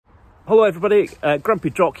Hello everybody, Grumpy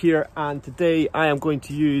Jock here, and today I am going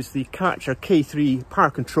to use the KARCHER K3 Power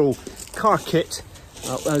Control car kit,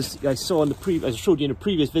 as I saw in the as I showed you in a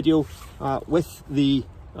previous video, with the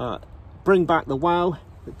bring back the wow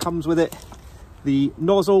that comes with it, the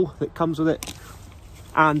nozzle that comes with it,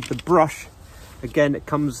 and the brush. Again, it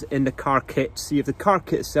comes in the car kit. See if the car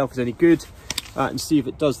kit itself is any good, and see if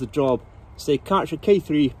it does the job. Say KARCHER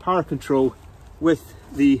K3 Power Control with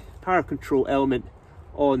the power control element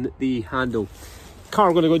on the handle. The car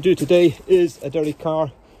we're going to go do today is a dirty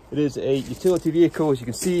car. It is a utility vehicle, as you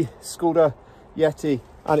can see, Skoda Yeti,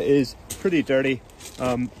 and it is pretty dirty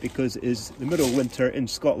because it is the middle of winter in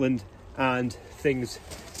Scotland and things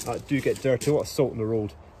do get dirty. A lot of salt on the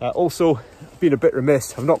road. Also, I've been a bit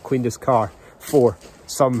remiss, I've not cleaned this car for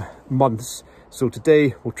some months, so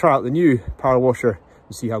today we'll try out the new power washer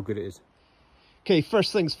and see how good it is. Okay,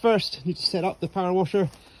 first things first, need to set up the power washer.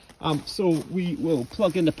 So we will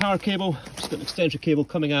plug in the power cable. I've just got an extension cable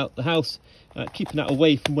coming out the house, keeping that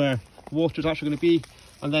away from where the water is actually going to be.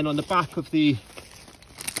 And then on the back of the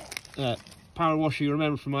power washer, you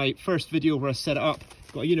remember from my first video where I set it up,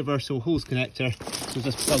 got a universal hose connector, so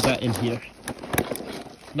just plug that in here.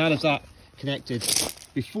 Now there's that connected.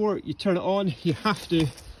 Before you turn it on, you have to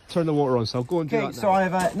turn the water on, so I'll go and do that now. So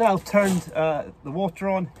I've now turned the water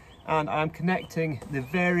on, and I'm connecting the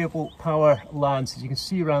variable power lands. As you can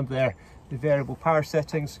see around there, the variable power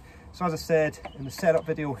settings. So as I said in the setup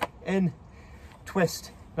video, in,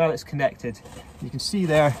 twist, now it's connected. You can see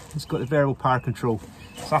there, it's got the variable power control.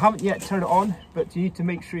 So I haven't yet turned it on, but you need to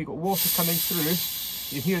make sure you've got water coming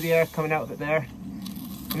through. You can hear the air coming out of it there.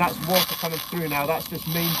 And that's water coming through now. That's just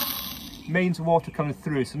mains water coming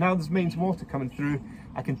through. So now there's mains water coming through,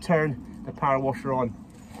 I can turn the power washer on.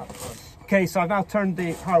 Okay, so I've now turned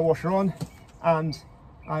the power washer on, and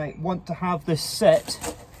I want to have this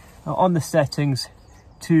set on the settings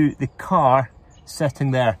to the car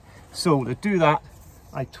setting there. So to do that,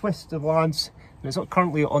 I twist the wands, and it's not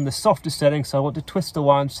currently on the softest setting, so I want to twist the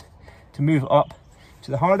wands to move it up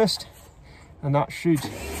to the hardest, and that should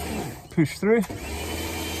push through.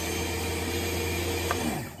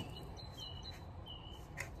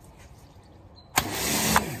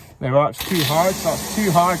 There we are, it's too hard, so that's too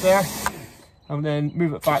hard there. And then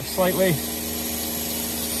move it back slightly,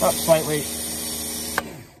 up slightly,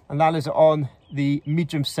 and that is on the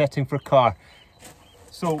medium setting for car.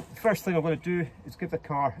 So the first thing I'm going to do is give the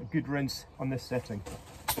car a good rinse on this setting.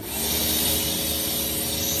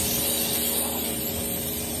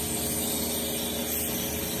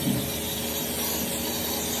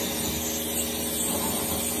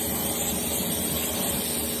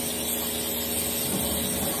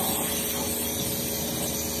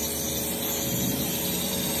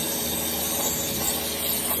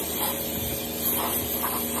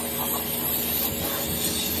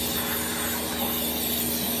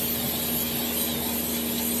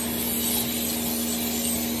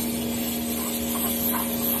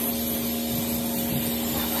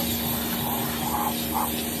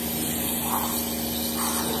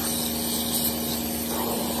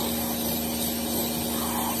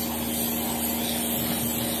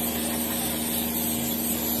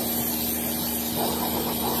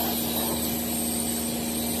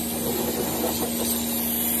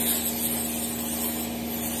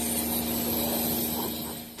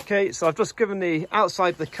 Okay, so I've just given the outside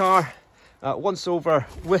of the car once over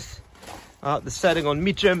with the setting on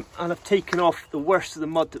medium, and I've taken off the worst of the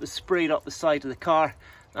mud that was sprayed up the side of the car,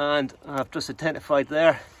 and I've just identified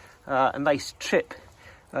there a nice chip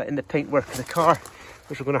in the paintwork of the car,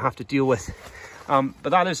 which we're going to have to deal with. But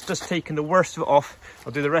that is just taking the worst of it off.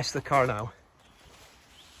 I'll do the rest of the car now.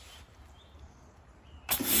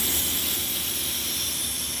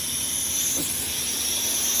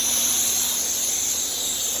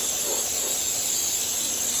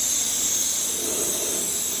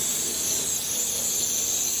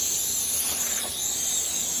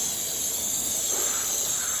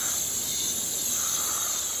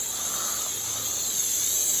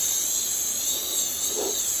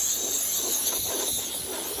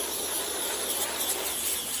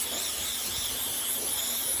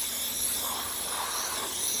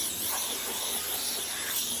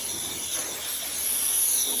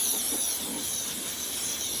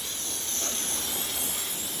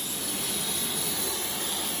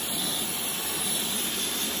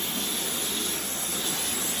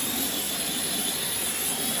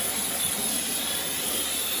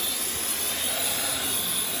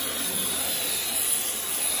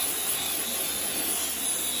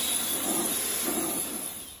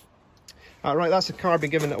 Right, that's the car,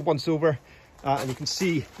 been given a once over, and you can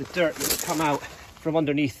see the dirt that's come out from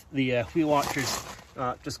underneath the wheel archers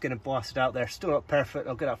just getting blasted out there. Still not perfect,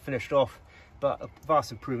 I'll get that finished off, but a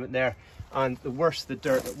vast improvement there. And the worst of the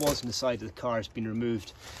dirt that was on the side of the car has been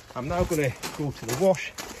removed. I'm now going to go to the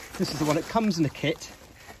wash. This is the one that comes in the kit,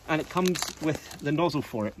 and it comes with the nozzle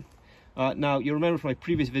for it. Now, you remember from my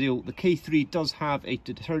previous video, the K3 does have a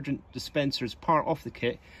detergent dispenser as part of the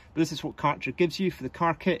kit, but this is what Karcher gives you for the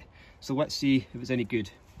car kit, so let's see if it's any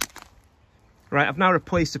good. Right, I've now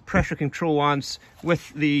replaced the pressure control arms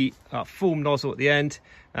with the foam nozzle at the end,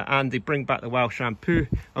 and they bring back the wild shampoo.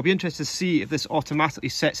 I'll be interested to see if this automatically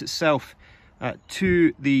sets itself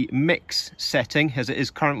to the mix setting as it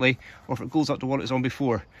is currently, or if it goes up to what it was on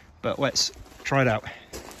before, but let's try it out.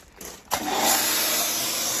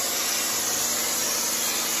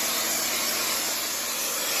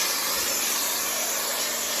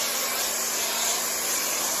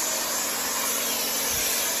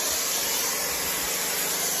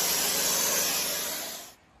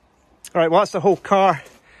 All right, well, that's the whole car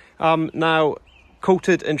now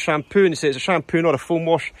coated in shampoo, and you say it's a shampoo, not a foam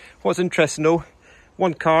wash. What's interesting though,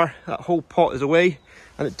 one car, that whole pot is away,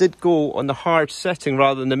 and it did go on the hard setting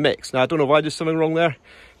rather than the mix. Now, I don't know if I did something wrong there,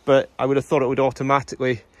 but I would have thought it would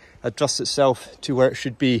automatically adjust itself to where it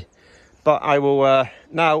should be. But I will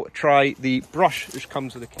now try the brush which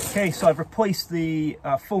comes with the kit. Okay, so I've replaced the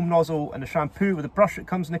foam nozzle and the shampoo with the brush that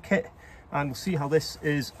comes in the kit, and we'll see how this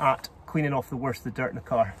is at cleaning off the worst of the dirt in the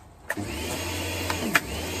car.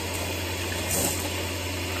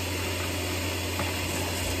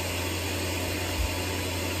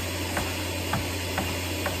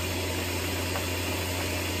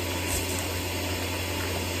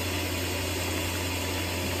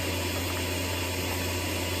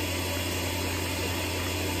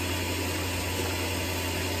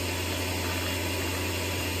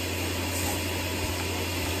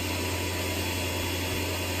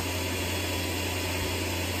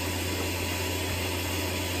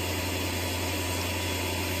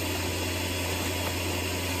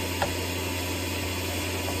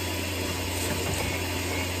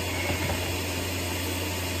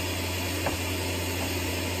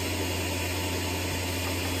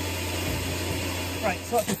 Right,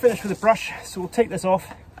 so that's been finished with the brush, so we'll take this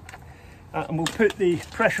off and we'll put the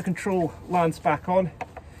pressure control lance back on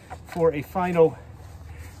for a final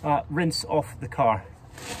rinse off the car.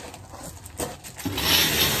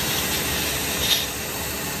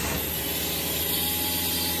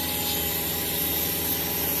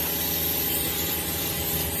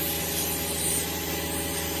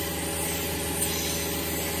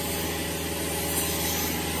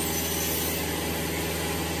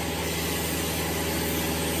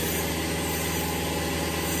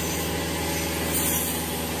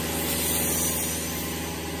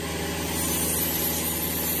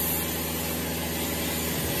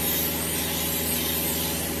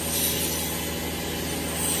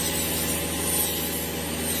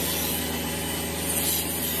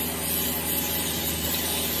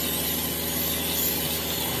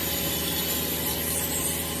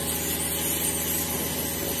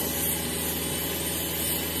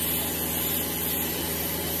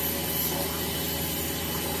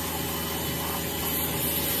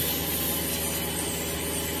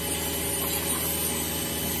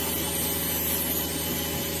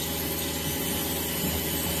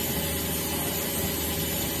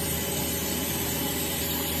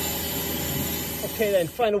 Okay then,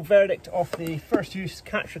 final verdict of the first use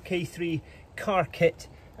KARCHER K3 car kit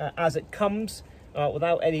as it comes,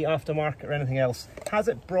 without any aftermarket or anything else. Has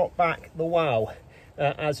it brought back the wow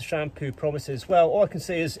as the shampoo promises? Well, all I can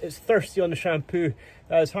say is it's thirsty on the shampoo.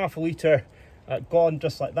 There's half a litre gone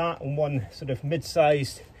just like that on one sort of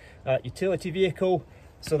mid-sized utility vehicle.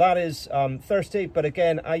 So that is thirsty, but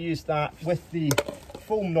again, I used that with the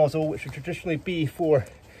foam nozzle, which would traditionally be for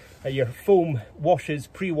your foam washes,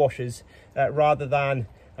 pre-washes, rather than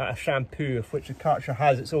a shampoo, of which the Karcher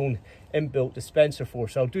has its own inbuilt dispenser for.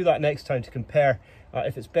 So I'll do that next time to compare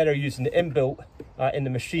if it's better using the inbuilt in the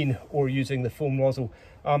machine or using the foam nozzle.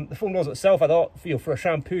 The foam nozzle itself, I thought, for a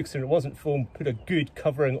shampoo, considering it wasn't foam, put a good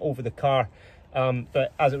covering over the car,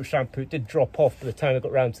 but as it was shampoo, it did drop off by the time I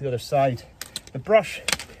got round to the other side. The brush,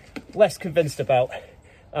 less convinced about.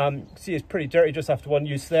 See, it's pretty dirty just after one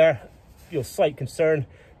use there. Feel slight concern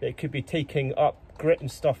that it could be taking up grit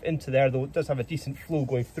and stuff into there, though it does have a decent flow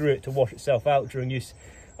going through it to wash itself out during use.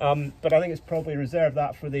 But I think it's probably reserved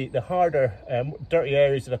that for the harder, dirty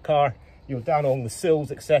areas of the car, you know, down along the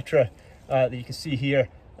sills, etc., that you can see here,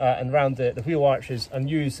 and around the wheel arches, and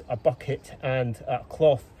use a bucket and a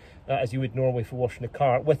cloth as you would normally for washing the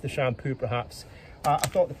car, with the shampoo perhaps. I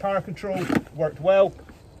thought the power control worked well,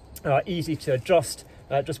 easy to adjust.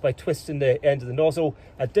 just by twisting the end of the nozzle.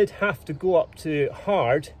 I did have to go up to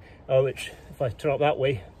hard, which if I turn up that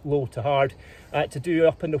way, low to hard, to do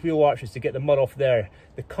up in the wheel arches to get the mud off there.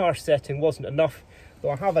 The car setting wasn't enough, though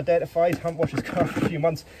I have identified, haven't washed this car for a few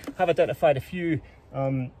months, have identified a few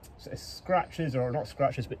scratches, or not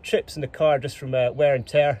scratches, but chips in the car just from wear and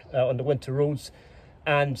tear on the winter roads.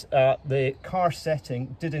 And the car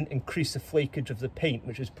setting didn't increase the flakage of the paint,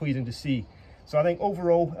 which is pleasing to see. So I think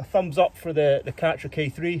overall a thumbs up for the KARCHER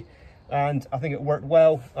K3, and I think it worked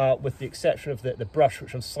well, with the exception of the brush,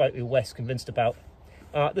 which I'm slightly less convinced about.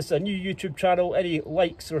 This is a new YouTube channel. Any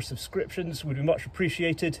likes or subscriptions would be much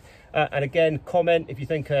appreciated, and again, comment if you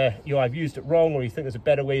think I've used it wrong, or you think there's a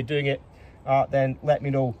better way of doing it. Then let me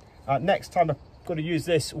know. Next time I'm going to use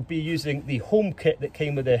this, we'll be using the home kit that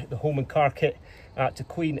came with the home and car kit to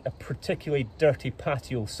clean a particularly dirty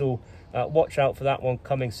patio, so watch out for that one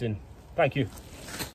coming soon. Thank you.